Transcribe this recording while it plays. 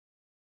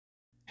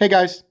Hey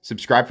guys,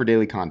 subscribe for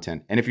daily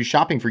content, and if you're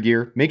shopping for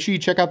gear, make sure you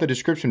check out the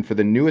description for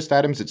the newest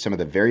items at some of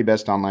the very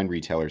best online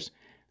retailers.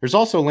 There's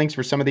also links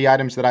for some of the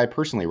items that I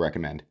personally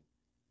recommend.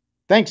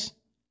 Thanks!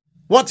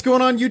 What's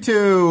going on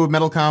YouTube?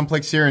 Metal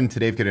Complex here, and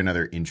today I've got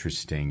another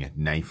interesting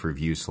knife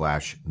review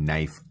 /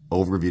 knife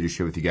overview to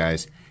share with you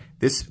guys.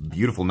 This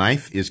beautiful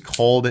knife is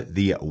called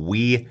the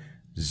WE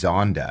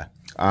Zonda.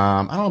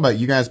 I don't know about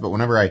you guys, but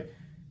whenever I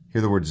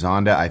hear the word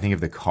Zonda, I think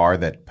of the car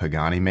that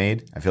Pagani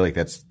made. I feel like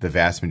that's the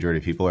vast majority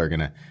of people are going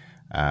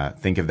to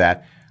think of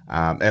that,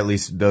 at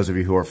least those of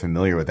you who are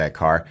familiar with that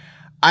car.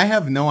 I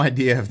have no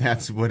idea if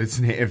that's what it's,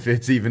 if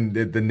it's even,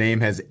 the name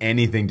has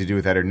anything to do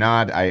with that or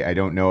not. I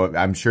don't know.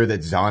 I'm sure that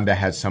Zonda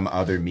has some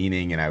other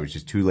meaning, and I was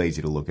just too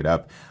lazy to look it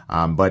up.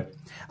 But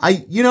I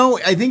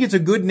think it's a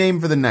good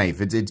name for the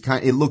knife.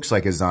 It looks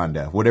like a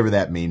Zonda, whatever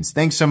that means.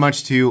 Thanks so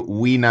much to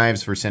WE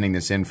Knives for sending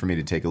this in for me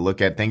to take a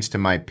look at. Thanks to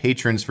my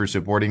patrons for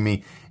supporting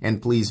me,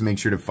 and please make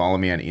sure to follow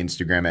me on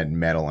Instagram at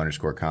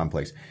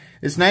metal_complex.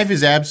 This knife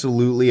is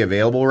absolutely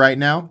available right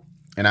now,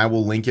 and I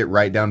will link it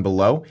right down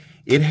below.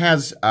 It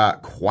has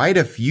quite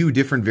a few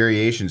different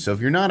variations, so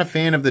if you're not a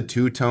fan of the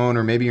two-tone,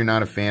 or maybe you're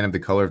not a fan of the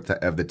color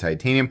of the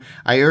titanium,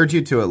 I urge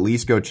you to at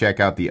least go check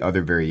out the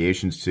other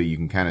variations so you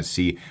can kind of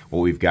see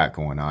what we've got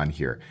going on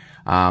here.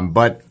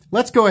 But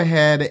let's go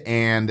ahead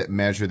and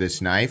measure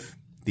this knife.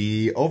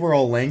 The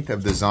overall length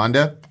of the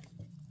Zonda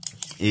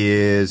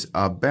is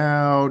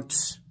about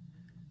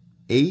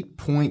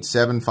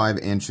 8.75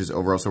 inches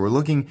overall, so we're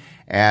looking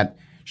at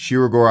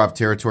Shirogorov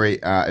territory,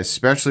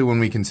 especially when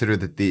we consider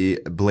that the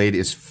blade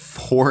is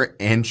 4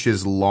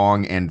 inches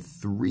long and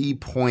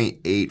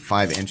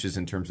 3.85 inches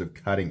in terms of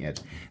cutting edge.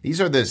 These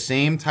are the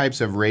same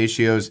types of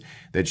ratios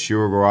that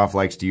Shirogorov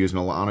likes to use, and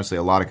honestly,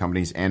 a lot of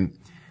companies. And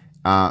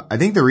I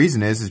think the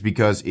reason is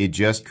because it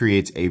just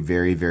creates a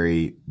very,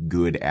 very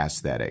good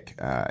aesthetic.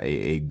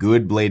 A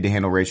good blade to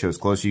handle ratio, as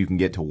close as you can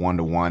get to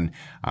 1:1,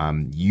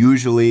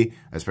 usually,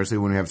 especially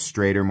when we have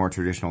straighter, more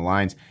traditional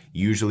lines,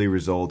 usually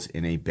results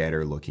in a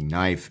better looking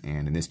knife.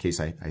 And in this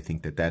case, I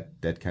think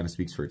that kind of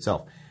speaks for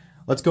itself.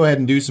 Let's go ahead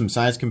and do some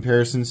size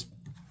comparisons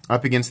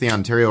up against the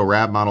Ontario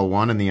Rat Model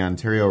 1 and the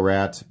Ontario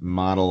Rat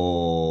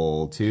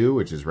Model 2,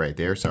 which is right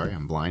there. Sorry,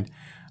 I'm blind.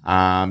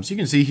 So you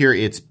can see here,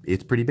 it's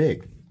pretty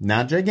big.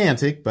 Not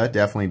gigantic, but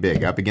definitely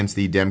big. Up against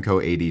the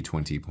Demco AD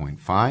 20.5.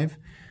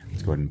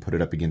 Let's go ahead and put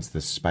it up against the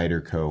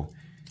Spyderco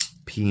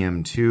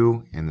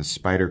PM2 and the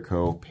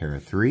Spyderco Para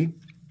 3.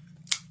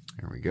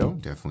 There we go.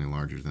 Definitely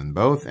larger than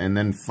both. And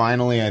then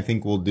finally, I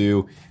think we'll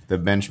do the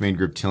Benchmade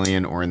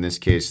Griptilian, or in this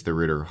case, the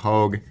Ritter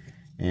Hogue,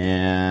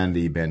 and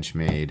the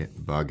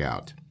Benchmade Bug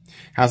Out.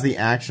 How's the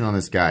action on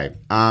this guy?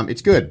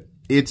 It's good.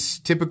 It's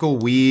typical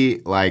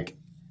WE, like,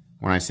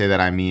 when I say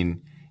that, I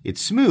mean it's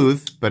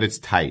smooth, but it's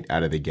tight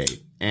out of the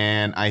gate.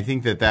 And I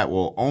think that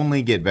will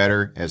only get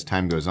better as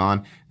time goes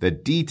on. The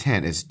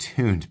detent is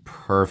tuned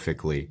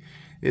perfectly.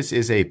 This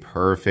is a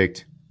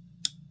perfect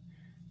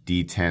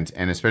detent,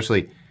 and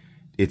especially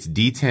its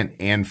detent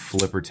and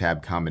flipper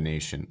tab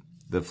combination.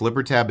 The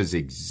flipper tab is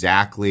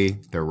exactly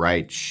the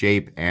right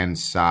shape and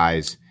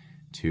size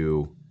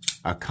to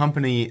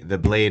accompany the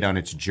blade on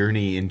its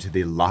journey into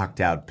the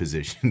locked out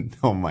position.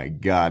 Oh my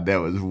God,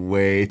 that was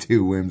way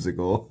too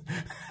whimsical.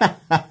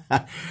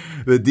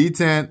 The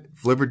detent,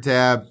 flipper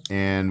tab,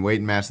 and weight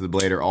and mass of the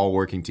blade are all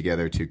working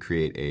together to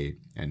create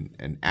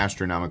an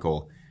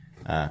astronomical,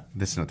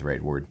 that's not the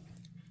right word,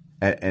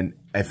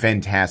 a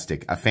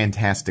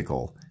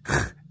fantastical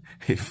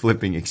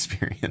flipping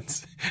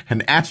experience.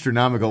 An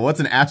astronomical, what's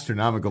an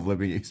astronomical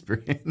flipping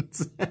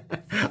experience?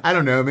 I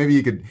don't know, maybe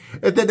you could,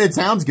 that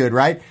sounds good,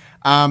 right?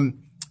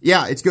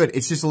 Yeah, it's good.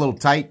 It's just a little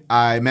tight.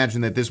 I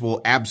imagine that this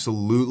will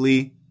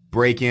absolutely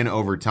break in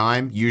over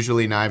time.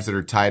 Usually knives that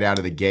are tied out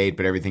of the gate,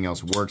 but everything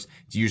else works,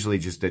 it's usually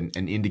just an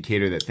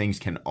indicator that things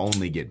can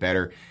only get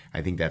better.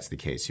 I think that's the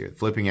case here. The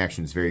flipping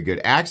action is very good.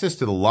 Access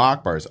to the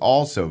lock bar is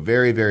also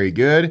very, very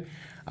good.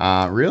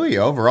 Really,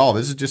 overall,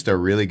 this is just a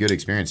really good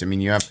experience. I mean,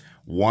 you have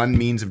one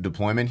means of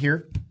deployment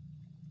here,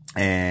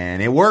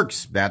 and it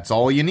works. That's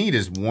all you need,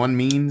 is one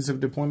means of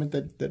deployment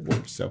that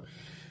works. So,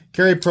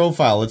 carry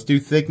profile. Let's do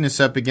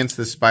thickness up against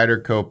the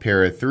Spyderco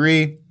Para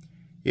 3.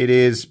 It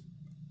is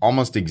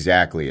almost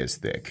exactly as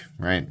thick,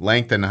 right?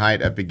 Length and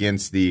height up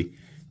against the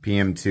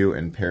PM2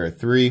 and Para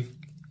 3.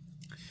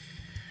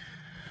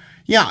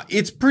 Yeah,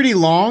 it's pretty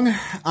long,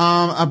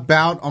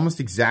 about almost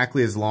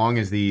exactly as long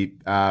as the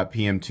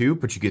PM2,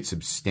 but you get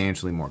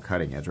substantially more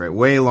cutting edge, right?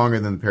 Way longer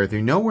than the Para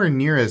 3, nowhere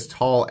near as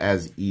tall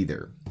as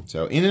either.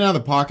 So in and out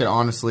of the pocket,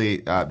 honestly,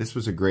 this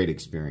was a great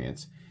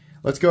experience.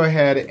 Let's go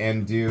ahead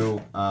and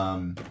do,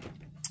 so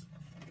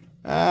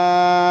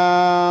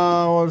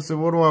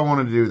what do I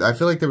want to do? I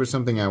feel like there was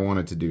something I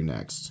wanted to do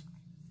next.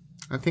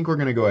 I think we're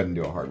going to go ahead and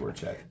do a hardware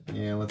check.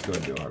 Yeah, let's go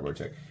ahead and do a hardware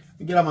check.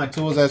 Get out my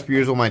tools. As per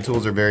usual, my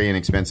tools are very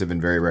inexpensive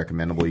and very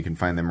recommendable. You can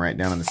find them right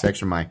down in the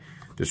section of my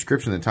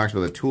description that talks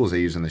about the tools I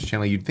use on this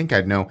channel. You'd think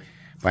I'd know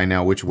by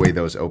now which way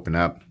those open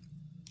up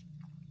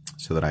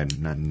so that I'm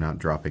not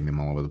dropping them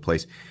all over the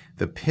place.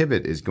 The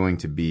pivot is going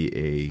to be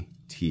a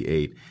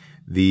T8.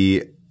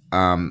 The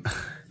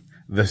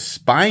The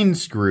spine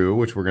screw,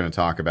 which we're going to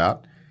talk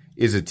about,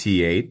 is a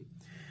T8.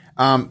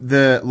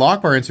 The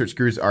lock bar insert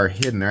screws are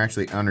hidden. They're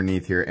actually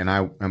underneath here, and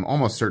I'm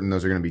almost certain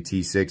those are going to be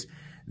T6.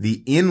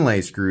 The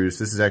inlay screws,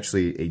 this is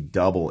actually a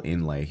double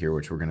inlay here,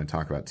 which we're going to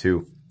talk about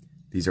too.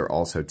 These are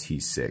also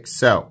T6.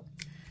 So,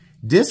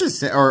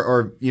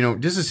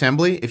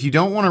 disassembly, if you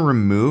don't want to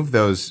remove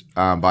those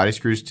body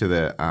screws to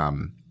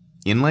the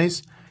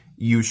inlays,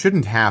 you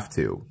shouldn't have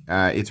to.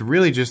 It's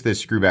really just this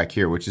screw back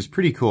here, which is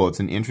pretty cool. It's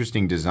an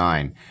interesting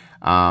design.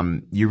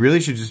 You really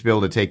should just be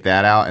able to take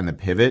that out and the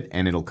pivot,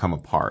 and it'll come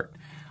apart,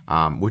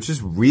 which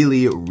is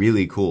really,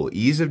 really cool.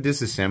 Ease of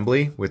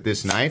disassembly with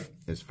this knife,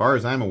 as far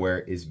as I'm aware,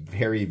 is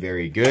very,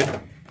 very good.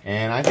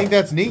 And I think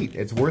that's neat.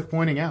 It's worth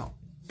pointing out.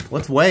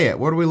 Let's weigh it.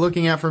 What are we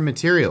looking at for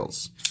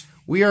materials?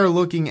 We are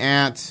looking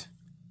at,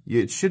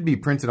 it should be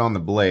printed on the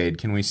blade.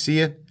 Can we see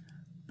it?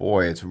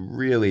 Boy, it's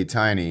really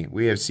tiny.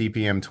 We have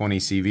CPM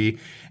 20CV.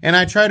 And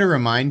I try to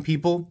remind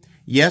people,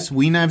 yes,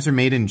 WE knives are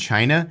made in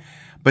China,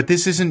 but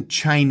this isn't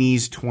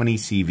Chinese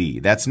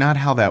 20CV. That's not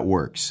how that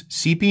works.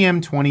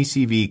 CPM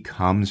 20CV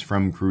comes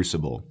from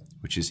Crucible,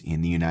 which is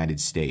in the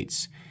United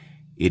States.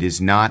 It is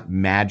not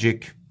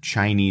magic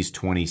Chinese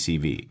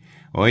 20CV.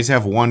 I always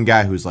have one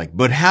guy who's like,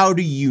 but how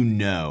do you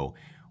know?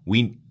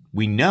 We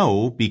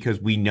know because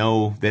we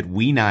know that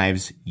WE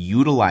Knives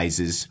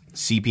utilizes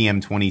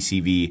CPM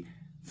 20CV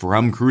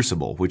from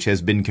Crucible, which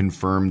has been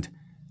confirmed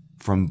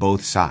from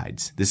both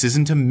sides. This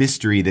isn't a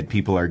mystery that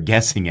people are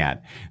guessing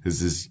at.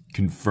 This is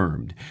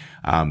confirmed.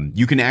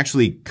 You can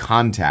actually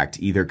contact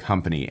either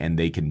company and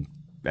they can,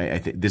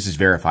 this is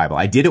verifiable.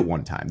 I did it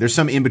one time. There's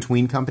some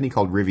in-between company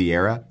called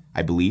Riviera,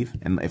 I believe,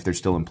 and if they're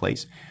still in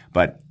place.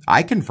 But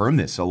I confirmed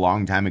this a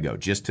long time ago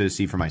just to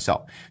see for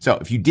myself. So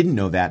if you didn't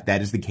know that,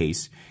 that is the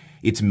case.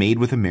 It's made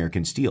with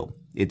American steel.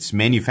 It's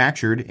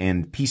manufactured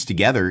and pieced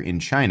together in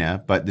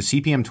China, but the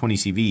CPM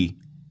 20CV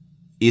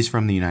is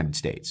from the United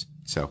States.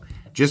 So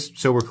just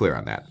so we're clear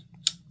on that.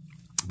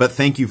 But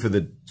thank you for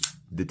the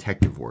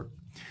detective work.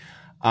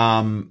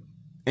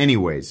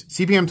 Anyways,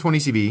 CPM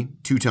 20CV,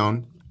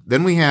 two-tone.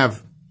 Then we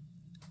have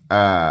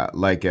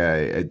like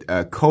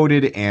a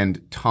coated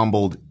and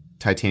tumbled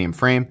titanium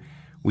frame.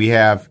 We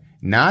have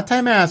not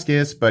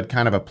Damascus, but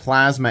kind of a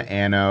plasma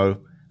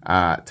anode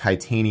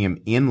titanium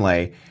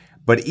inlay.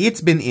 But it's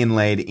been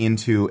inlaid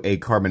into a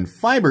carbon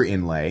fiber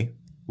inlay,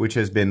 which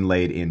has been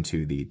laid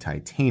into the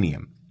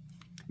titanium.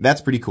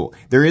 That's pretty cool.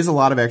 There is a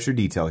lot of extra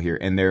detail here,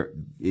 and there,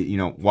 you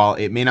know, while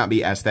it may not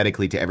be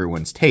aesthetically to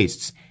everyone's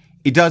tastes,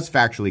 it does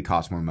factually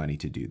cost more money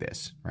to do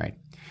this, right?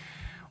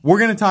 We're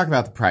going to talk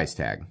about the price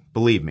tag,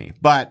 believe me,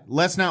 but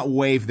let's not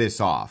wave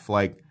this off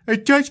like,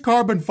 it's just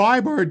carbon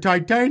fiber and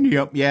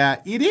titanium.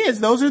 Yeah, it is.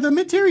 Those are the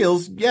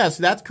materials. Yes,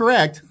 that's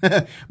correct.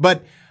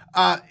 But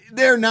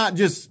they're not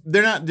just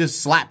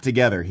slapped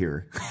together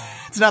here.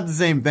 It's not the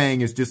same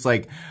thing as just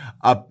like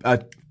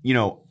a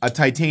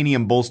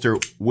titanium bolster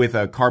with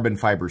a carbon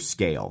fiber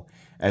scale.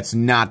 That's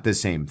not the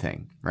same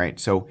thing, right?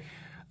 So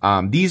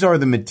these are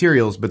the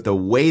materials, but the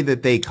way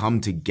that they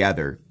come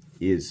together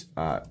is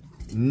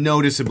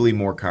noticeably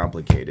more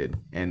complicated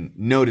and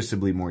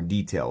noticeably more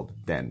detailed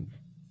than,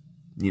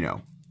 you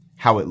know,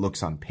 how it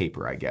looks on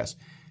paper, I guess.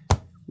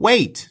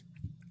 Weight.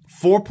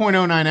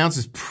 4.09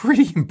 ounces,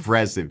 pretty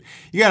impressive.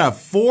 You got a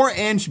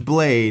 4-inch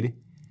blade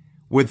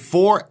with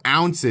 4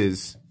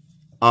 ounces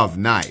of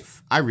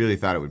knife. I really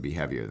thought it would be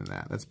heavier than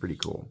that. That's pretty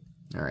cool.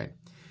 All right.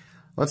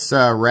 Let's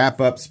wrap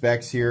up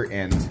specs here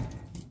and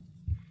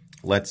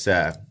let's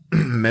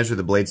measure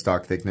the blade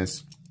stock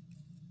thickness.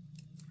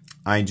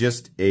 I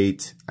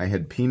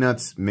had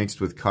peanuts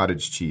mixed with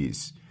cottage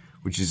cheese,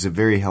 which is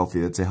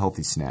that's a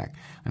healthy snack.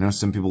 I know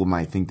some people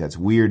might think that's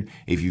weird.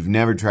 If you've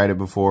never tried it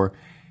before,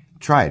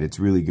 try it. It's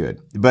really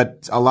good.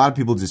 But a lot of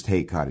people just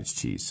hate cottage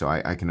cheese, so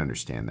I can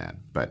understand that.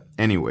 But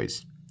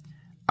anyways,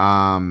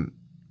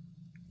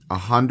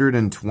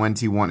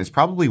 121 is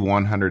probably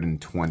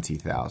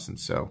 120,000.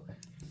 So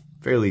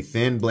fairly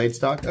thin blade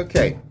stock.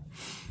 Okay.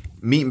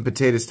 Meat and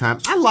potatoes time.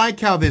 I like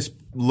how this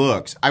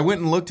looks. I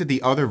went and looked at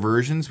the other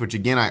versions, which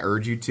again, I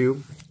urge you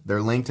to.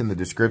 They're linked in the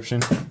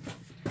description.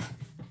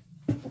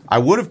 I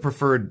would have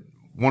preferred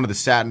one of the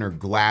satin or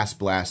glass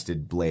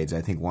blasted blades.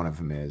 I think one of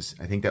them is.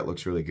 I think that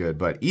looks really good.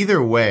 But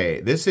either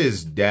way, this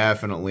is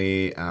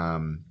definitely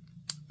some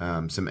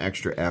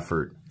extra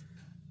effort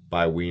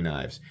by WE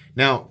Knives.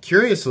 Now,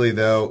 curiously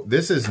though,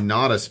 this is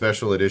not a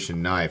special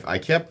edition knife.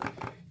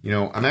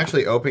 I'm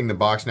actually opening the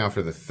box now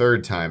for the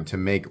 3rd time to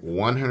make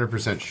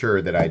 100%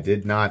 sure that I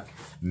did not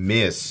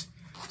miss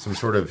some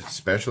sort of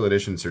special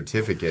edition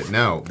certificate.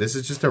 No, this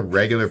is just a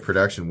regular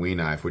production WE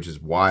knife, which is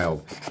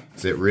wild.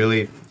 Is it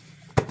really?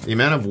 The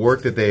amount of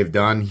work that they've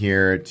done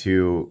here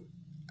to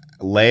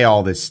lay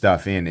all this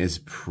stuff in is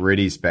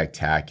pretty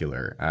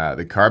spectacular.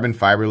 The carbon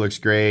fiber looks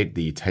great.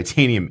 The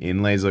titanium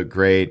inlays look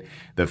great.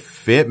 The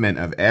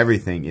fitment of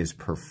everything is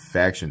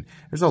perfection.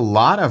 There's a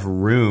lot of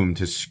room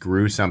to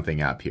screw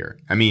something up here.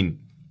 I mean,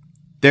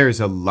 there's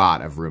a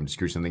lot of room to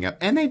screw something up.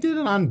 And they did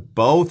it on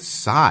both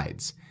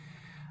sides.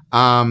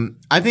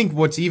 I think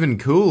what's even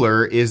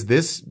cooler is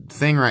this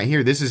thing right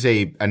here. This is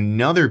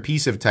another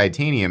piece of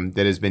titanium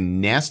that has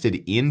been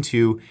nested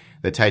into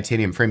the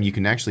titanium frame. You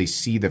can actually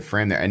see the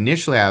frame there.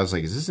 Initially, I was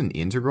like, is this an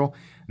integral?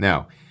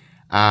 No.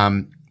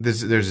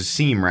 There's a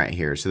seam right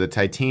here. So the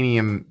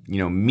titanium,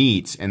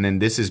 meets, and then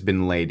this has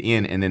been laid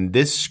in, and then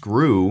this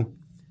screw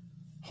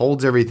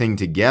holds everything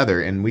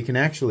together, and we can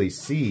actually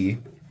see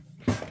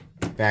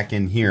back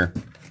in here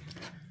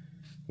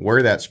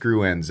where that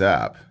screw ends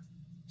up.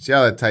 See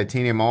how the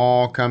titanium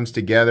all comes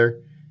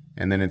together,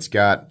 and then it's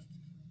got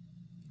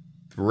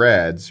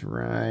threads,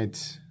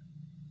 right?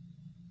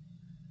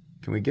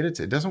 Can we get it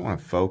to, it doesn't want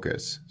to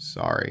focus,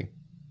 sorry.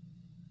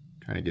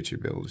 Trying to get you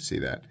to be able to see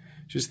that.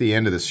 Just the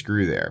end of the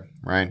screw there,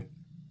 right?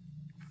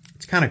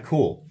 It's kind of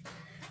cool.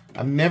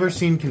 I've never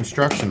seen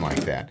construction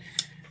like that.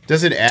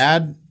 Does it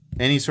add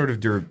any sort of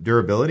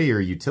durability or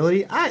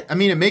utility? I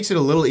mean, it makes it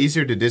a little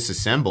easier to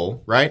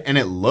disassemble, right? And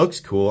it looks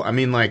cool. I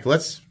mean, like,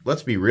 let's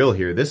be real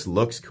here. This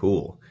looks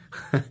cool.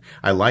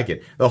 I like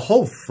it. The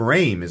whole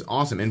frame is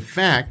awesome. In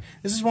fact,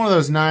 this is one of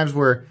those knives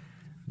where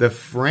the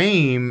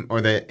frame or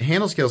the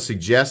handle scale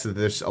suggests that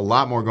there's a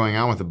lot more going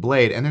on with the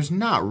blade, and there's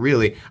not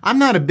really. I'm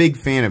not a big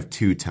fan of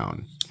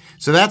two-tone.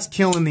 So that's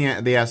killing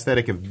the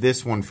aesthetic of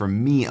this one for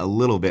me a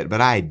little bit,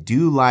 but I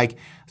do like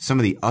some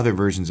of the other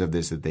versions of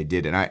this that they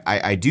did. And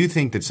I do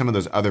think that some of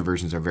those other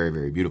versions are very,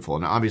 very beautiful.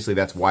 And obviously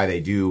that's why they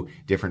do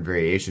different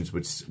variations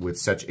with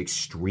such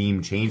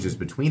extreme changes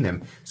between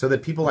them, so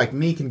that people like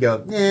me can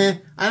go, nah,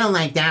 I don't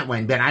like that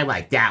one, but I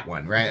like that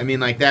one, right? I mean,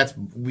 like, that's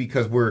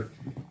because we're,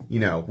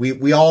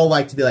 we all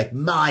like to be like,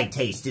 my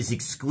taste is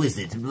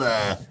exquisite,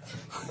 blah.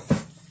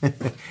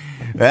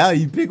 Well,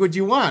 you pick what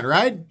you want,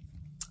 right?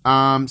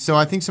 So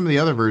I think some of the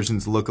other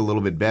versions look a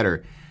little bit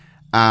better.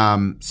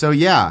 So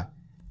yeah,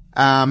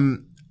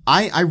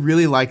 I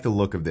really like the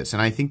look of this,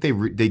 and I think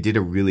they did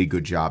a really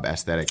good job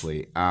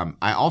aesthetically.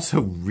 I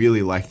also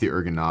really like the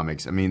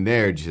ergonomics. I mean,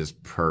 they're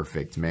just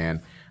perfect,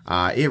 man.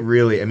 It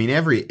really, I mean,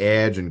 every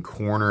edge and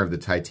corner of the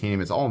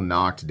titanium is all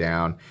knocked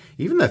down.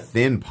 Even the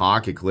thin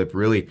pocket clip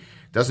really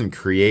doesn't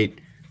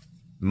create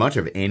much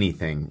of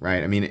anything,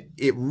 right? I mean,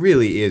 it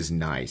really is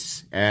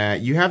nice.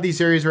 You have these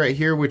areas right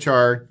here which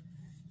are,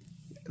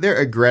 they're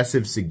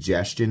aggressive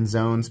suggestion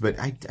zones, but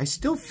I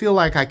still feel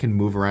like I can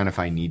move around if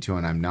I need to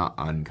and I'm not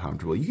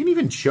uncomfortable. You can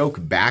even choke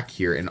back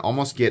here and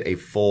almost get a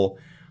full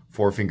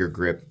four-finger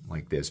grip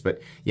like this.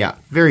 But yeah,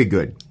 very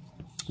good.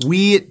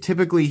 We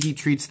typically heat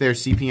treats their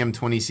CPM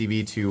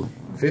 20CV to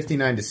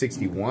 59 to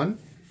 61.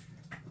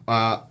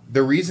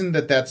 The reason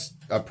that that's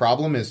a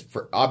problem is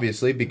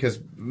obviously because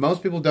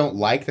most people don't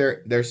like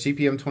their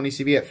CPM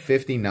 20CV at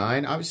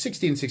 59.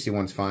 60 and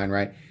 61 is fine,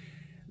 right?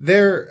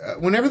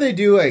 Whenever they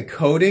do a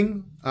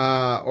coating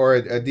or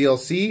a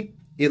DLC,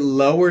 it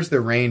lowers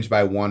the range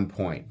by 1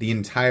 point, the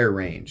entire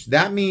range.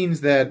 That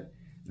means that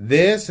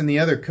this and the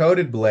other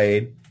coated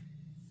blade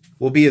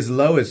will be as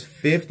low as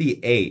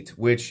 58,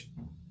 which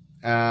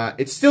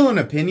it's still an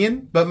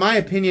opinion, but my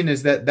opinion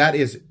is that that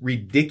is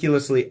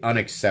ridiculously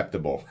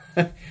unacceptable.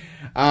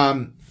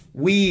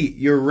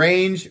 Your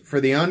range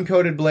for the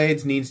uncoated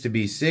blades needs to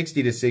be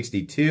 60 to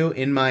 62,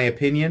 in my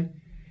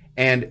opinion,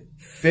 and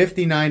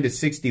 59 to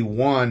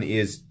 61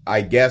 is,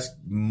 I guess,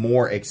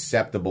 more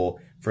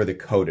acceptable for the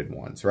coated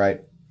ones,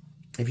 right?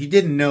 If you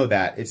didn't know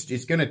that,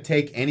 it's going to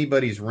take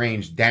anybody's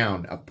range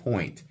down a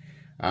point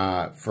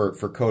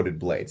for coated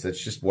blades.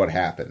 That's just what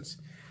happens.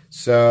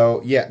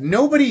 So, yeah,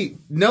 nobody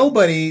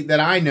that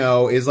I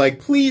know is like,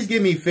 please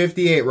give me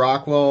 58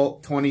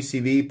 Rockwell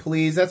 20CV,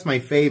 please. That's my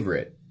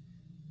favorite.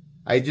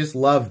 I just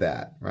love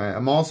that, right?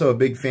 I'm also a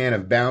big fan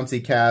of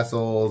bouncy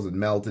castles and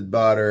melted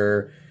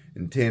butter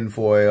and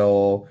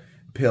tinfoil,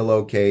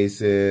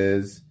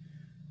 pillowcases,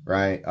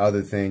 right?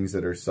 Other things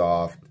that are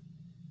soft.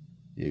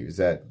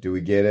 Do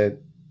we get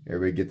it?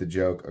 Everybody get the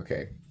joke?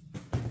 Okay.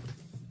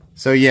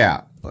 So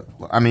yeah,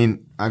 I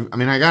mean, I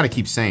gotta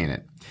keep saying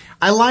it.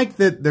 I like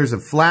that there's a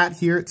flat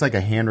here. It's like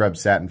a hand rub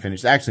satin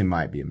finish. It actually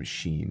might be a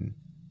machine,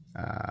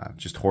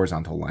 just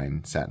horizontal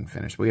line satin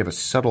finish. But we have a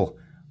subtle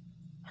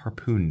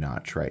harpoon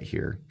notch right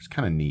here. It's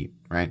kind of neat,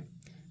 right?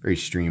 Very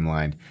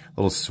streamlined.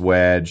 Little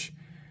swedge.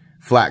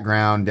 Flat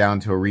ground down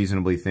to a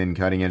reasonably thin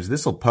cutting edge.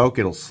 This will poke,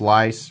 it'll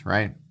slice,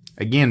 right?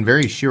 Again,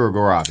 very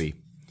Shirogorov-y,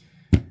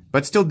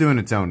 but still doing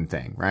its own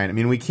thing, right? I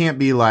mean, we can't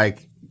be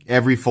like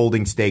every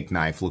folding steak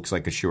knife looks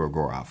like a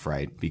Shirogorov,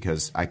 right?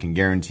 Because I can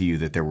guarantee you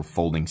that there were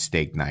folding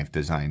steak knife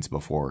designs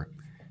before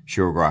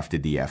Shirogorov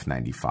did the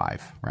F95,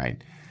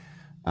 right?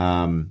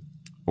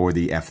 Or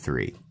the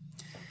F3.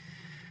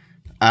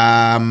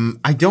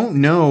 I don't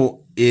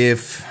know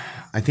if...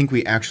 I think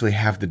we actually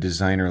have the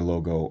designer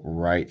logo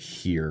right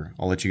here.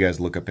 I'll let you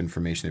guys look up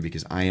information there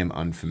because I am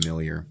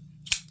unfamiliar.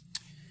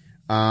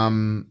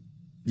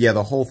 Yeah,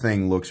 the whole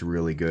thing looks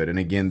really good. And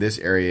again, this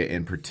area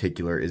in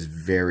particular is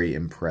very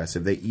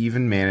impressive. They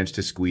even managed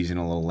to squeeze in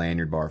a little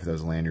lanyard bar for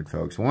those lanyard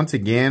folks. Once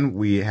again,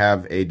 we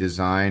have a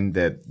design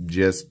that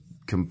just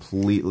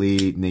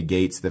completely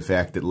negates the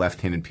fact that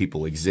left-handed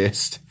people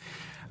exist.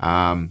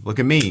 Look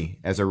at me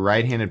as a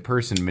right-handed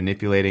person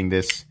manipulating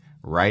this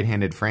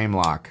right-handed frame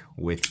lock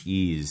with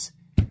ease.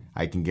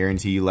 I can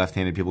guarantee you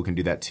left-handed people can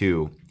do that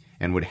too,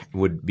 and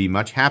would be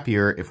much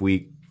happier if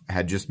we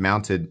had just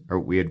mounted, or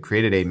we had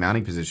created a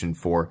mounting position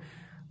for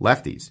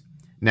lefties.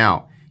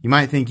 Now, you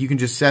might think you can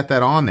just set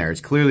that on there. It's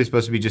clearly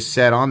supposed to be just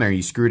set on there.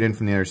 You screw it in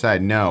from the other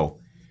side. No.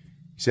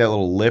 See that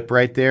little lip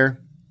right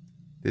there?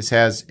 This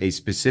has a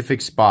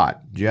specific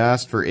spot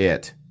just for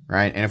it,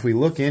 right? And if we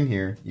look in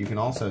here, you can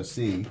also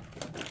see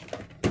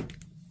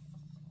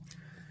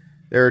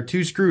there are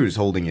 2 screws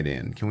holding it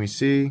in. Can we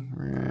see?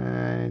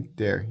 Right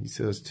there. You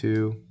see those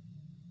 2?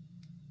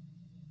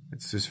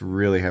 It's just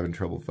really having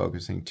trouble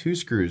focusing. 2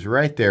 screws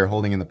right there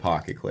holding in the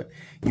pocket clip.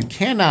 You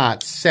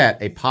cannot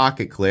set a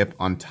pocket clip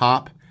on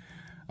top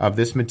of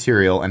this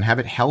material and have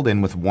it held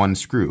in with 1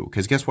 screw,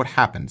 because guess what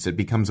happens? It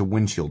becomes a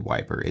windshield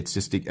wiper. It's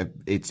just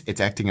it's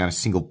acting on a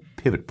single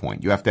pivot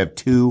point. You have to have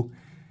 2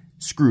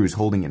 screws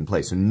holding it in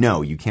place. So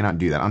no, you cannot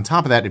do that. On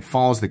top of that, it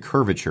follows the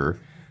curvature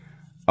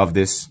of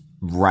this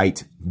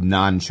right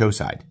non-show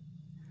side.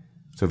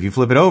 So if you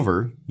flip it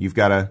over, you've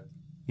got a,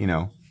 you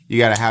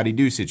got a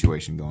howdy-do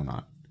situation going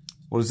on.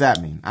 What does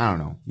that mean? I don't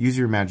know. Use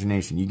your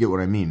imagination. You get what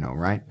I mean, though,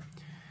 right?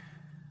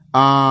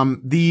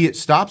 The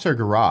stops are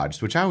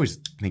garaged, which I always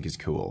think is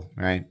cool,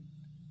 right?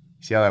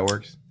 See how that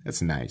works?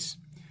 That's nice.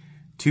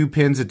 2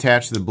 pins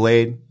attached to the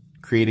blade,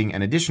 creating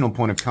an additional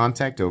point of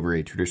contact over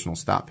a traditional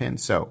stop pin.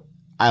 So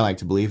I like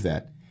to believe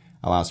that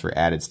allows for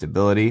added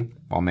stability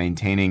while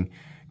maintaining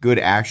good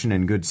action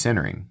and good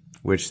centering,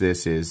 which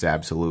this is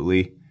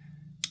absolutely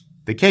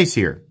the case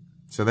here.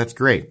 So that's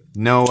great.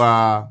 No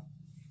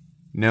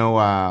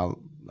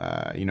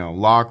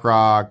lock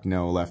rock,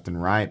 no left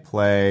and right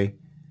play,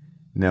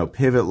 no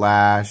pivot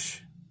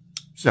lash.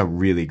 It's a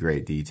really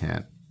great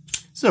detent.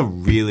 It's a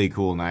really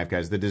cool knife,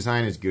 guys. The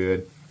design is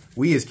good.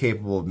 WE is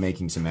capable of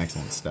making some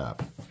excellent stuff.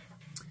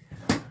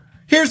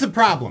 Here's the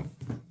problem.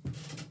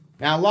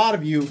 Now, a lot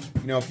of you,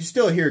 if you're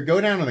still here,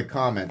 go down in the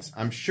comments.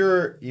 I'm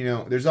sure,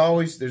 there's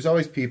always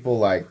people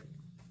like,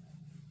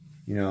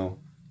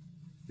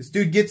 this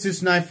dude gets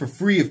this knife for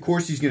free. Of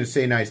course he's going to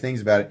say nice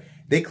things about it.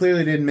 They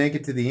clearly didn't make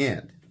it to the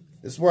end.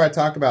 This is where I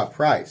talk about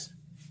price.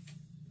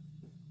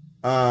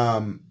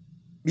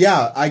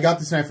 Yeah, I got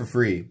this knife for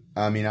free.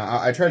 I mean,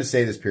 I try to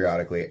say this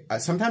periodically.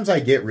 Sometimes I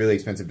get really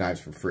expensive knives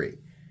for free.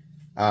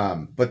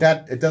 But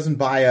it doesn't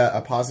buy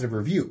a positive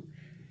review.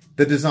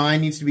 The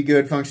design needs to be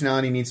good.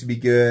 Functionality needs to be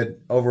good.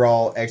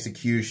 Overall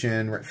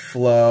execution,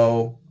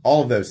 flow,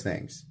 all of those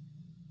things.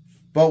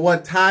 But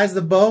what ties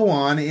the bow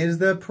on is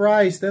the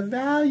price, the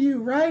value,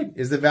 right?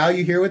 Is the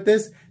value here with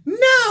this?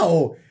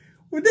 No!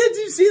 Well, did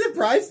you see the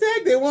price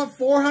tag? They want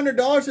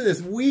 $400 for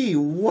this. WE,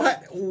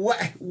 what?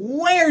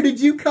 Where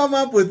did you come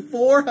up with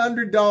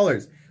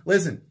 $400?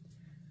 Listen,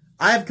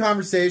 I have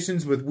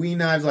conversations with WE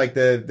Knives, like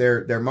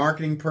their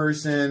marketing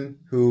person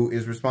who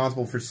is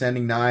responsible for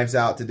sending knives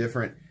out to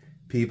different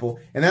people,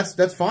 and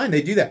that's fine.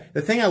 They do that.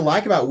 The thing I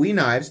like about WE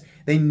Knives,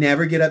 they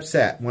never get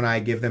upset when I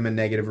give them a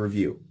negative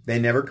review. They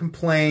never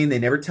complain. They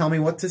never tell me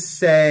what to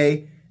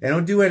say. They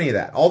don't do any of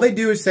that. All they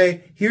do is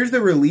say, here's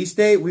the release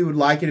date. We would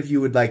like it if you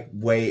would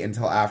wait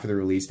until after the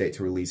release date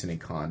to release any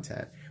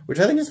content, which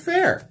I think is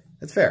fair.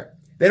 That's fair.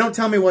 They don't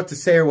tell me what to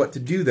say or what to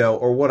do, though,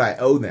 or what I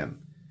owe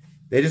them.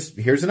 They just,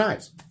 here's the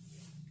knives.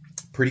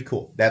 Pretty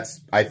cool.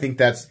 I think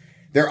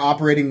they're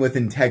operating with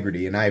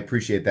integrity, and I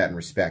appreciate that and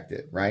respect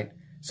it, right?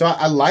 So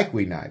I like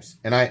WE Knives,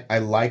 and I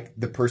like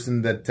the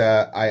person that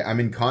I'm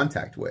in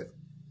contact with.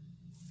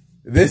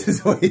 This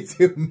is way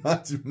too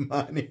much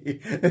money.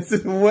 This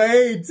is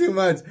way too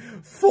much.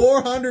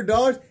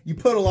 $400? You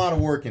put a lot of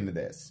work into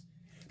this.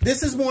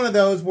 This is one of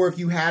those where if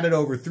you had it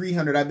over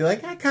 $300, I'd be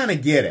like, I kind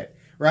of get it,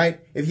 right?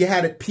 If you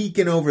had it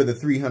peaking over the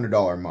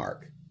 $300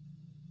 mark.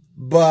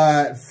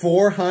 But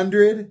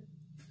 $400?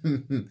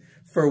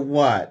 For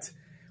what?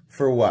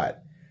 For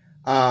what?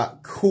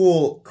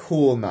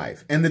 Cool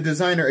knife. And the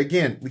designer,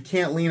 again, we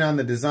can't lean on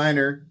the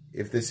designer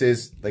if this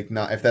is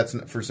if that's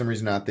for some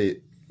reason not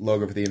the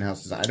logo for the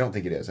in-house design. I don't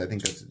think it is. I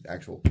think that's the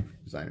actual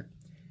designer.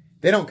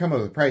 They don't come up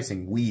with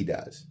pricing. WE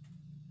does.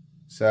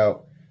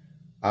 So,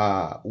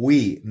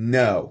 WE,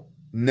 no.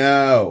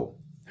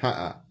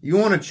 You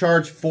want to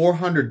charge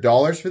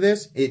 $400 for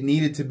this? It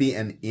needed to be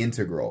an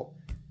integral,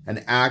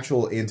 an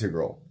actual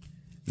integral,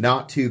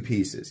 not 2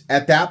 pieces.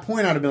 At that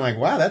point, I'd have been like,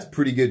 wow, that's a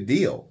pretty good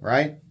deal,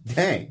 right?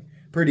 Dang,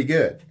 pretty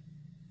good.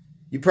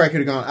 You probably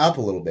could have gone up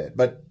a little bit,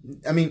 but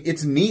I mean,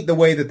 it's neat the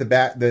way that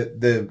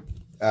the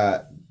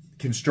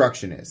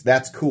construction is.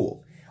 That's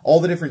cool. All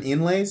the different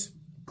inlays,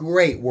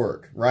 great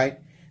work, right?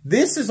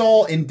 This is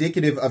all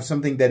indicative of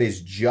something that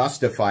is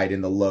justified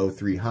in the low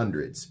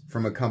 300s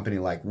from a company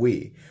like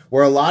WE,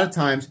 where a lot of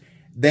times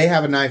they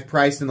have a knife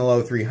priced in the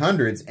low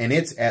 300s and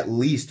it's at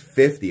least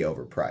 50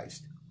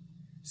 overpriced.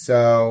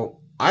 So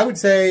I would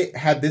say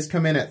had this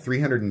come in at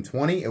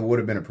 320, it would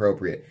have been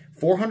appropriate.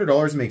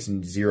 $400 makes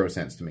 0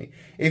 sense to me.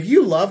 If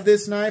you love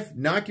this knife,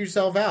 knock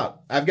yourself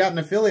out. I've got an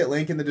affiliate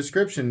link in the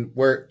description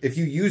where if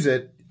you use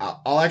it,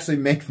 I'll actually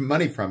make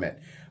money from it.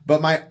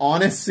 But my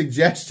honest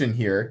suggestion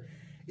here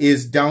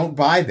is don't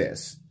buy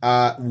this.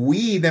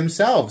 WE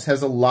themselves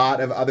has a lot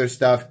of other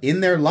stuff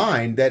in their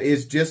line that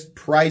is just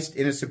priced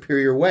in a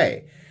superior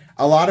way.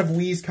 A lot of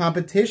WE's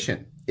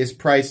competition is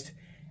priced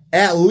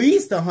at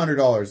least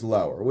 $100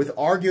 lower with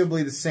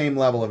arguably the same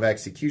level of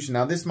execution.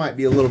 Now, this might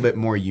be a little bit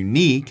more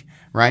unique,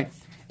 right?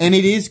 And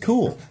it is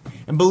cool.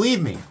 And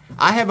believe me,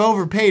 I have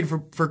overpaid for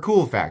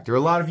Cool Factor. A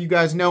lot of you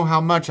guys know how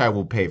much I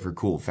will pay for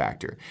Cool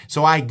Factor.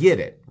 So I get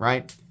it,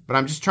 right? But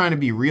I'm just trying to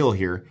be real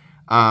here.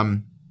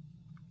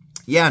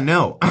 Yeah,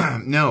 no,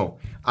 no.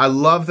 I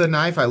love the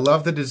knife. I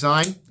love the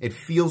design. It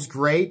feels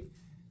great.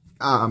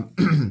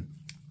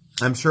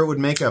 I'm sure it would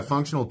make a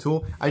functional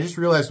tool. I just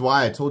realized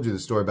why I told you the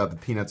story about the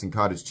peanuts and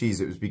cottage cheese.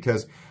 It was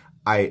because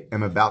I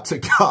am about to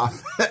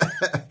cough.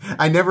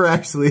 I never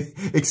actually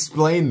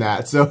explained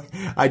that. So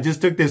I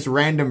just took this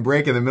random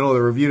break in the middle of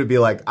the review to be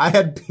like, I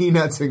had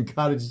peanuts and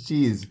cottage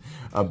cheese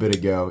a bit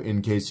ago,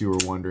 in case you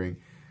were wondering.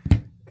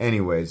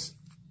 Anyways,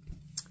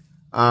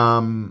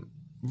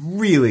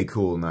 really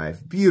cool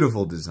knife.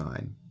 Beautiful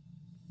design.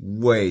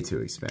 Way too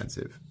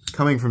expensive.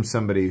 Coming from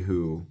somebody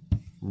who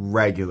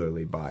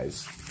regularly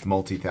buys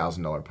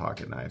multi-$1,000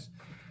 pocket knives.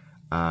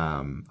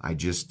 I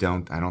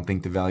don't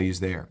think the value's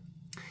there.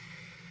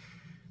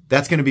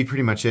 That's going to be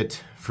pretty much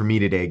it for me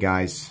today,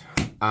 guys.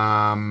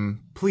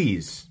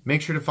 Please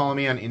make sure to follow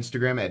me on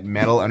Instagram at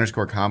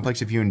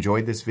metal_complex. If you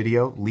enjoyed this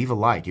video, leave a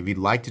like. If you'd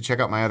like to check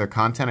out my other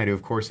content, I do,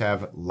 of course,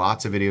 have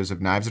lots of videos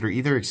of knives that are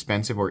either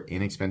expensive or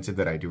inexpensive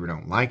that I do or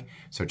don't like,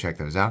 so check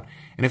those out.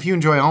 And if you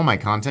enjoy all my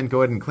content,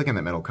 go ahead and click on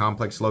that Metal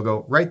Complex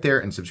logo right there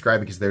and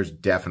subscribe, because there's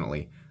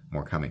definitely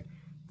more coming.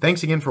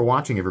 Thanks again for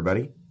watching,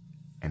 everybody,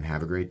 and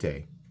have a great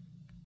day.